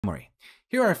memory.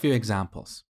 Here are a few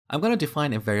examples. I'm going to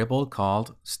define a variable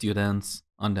called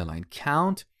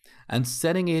students_count and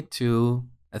setting it to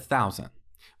 1,000.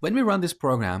 When we run this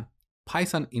program,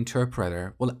 Python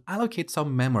interpreter will allocate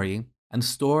some memory and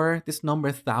store this number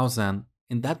 1,000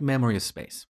 in that memory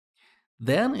space.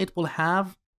 Then it will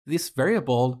have this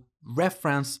variable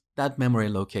reference that memory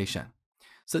location.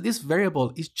 So this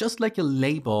variable is just like a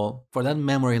label for that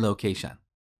memory location.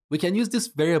 We can use this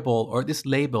variable or this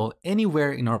label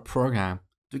anywhere in our program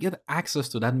to get access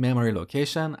to that memory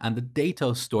location and the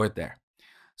data stored there.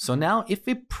 So now if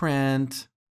we print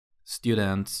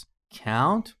students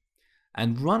count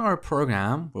and run our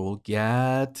program, we will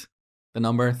get the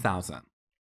number 1,000.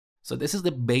 So this is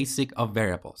the basic of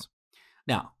variables.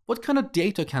 Now, what kind of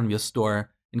data can we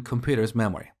store in computer's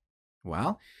memory?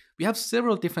 Well, we have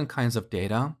several different kinds of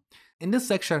data. In this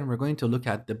section, we're going to look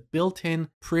at the built-in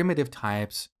primitive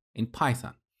types in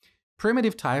Python.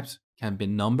 Primitive types can be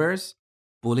numbers,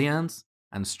 booleans,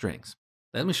 and strings.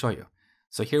 Let me show you.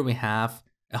 So here we have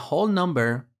a whole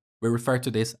number. We refer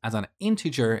to this as an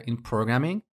integer in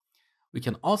programming. We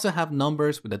can also have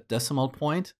numbers with a decimal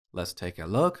point. Let's take a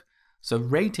look. So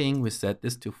rating, we set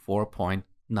this to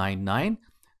 4.99.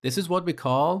 This is what we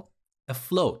call a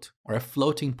float or a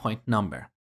floating point number.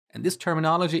 And this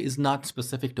terminology is not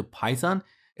specific to Python.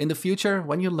 In the future,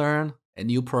 when you learn a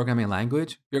new programming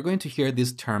language, you're going to hear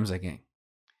these terms again.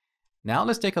 Now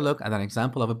let's take a look at an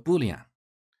example of a Boolean.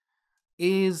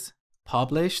 Is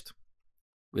published,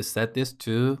 we set this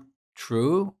to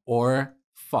true or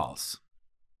false.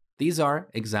 These are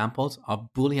examples of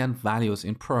Boolean values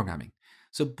in programming.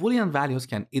 So Boolean values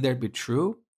can either be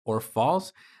true or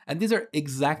false, and these are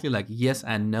exactly like yes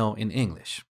and no in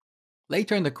English.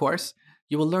 Later in the course,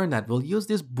 you will learn that we'll use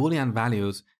these Boolean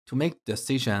values to make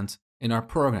decisions in our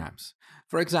programs.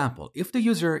 For example, if the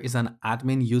user is an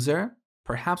admin user,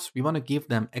 perhaps we want to give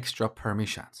them extra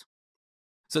permissions.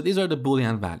 So these are the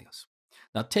Boolean values.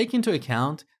 Now take into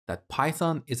account that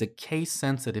Python is a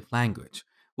case-sensitive language,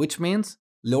 which means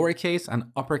lowercase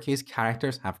and uppercase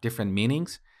characters have different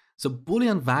meanings. So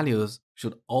Boolean values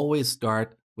should always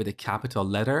start with a capital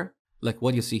letter, like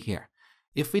what you see here.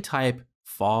 If we type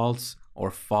false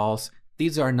or false,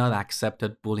 these are not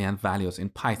accepted Boolean values in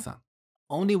Python.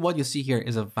 Only what you see here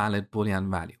is a valid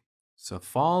Boolean value. So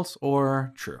false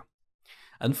or true.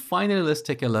 And finally, let's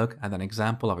take a look at an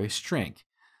example of a string.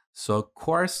 So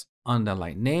course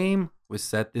underline name, we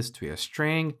set this to a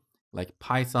string like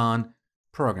Python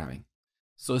programming.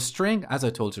 So a string, as I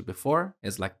told you before,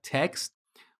 is like text.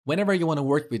 Whenever you want to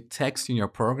work with text in your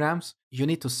programs, you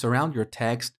need to surround your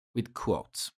text with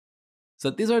quotes. So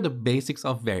these are the basics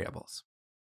of variables.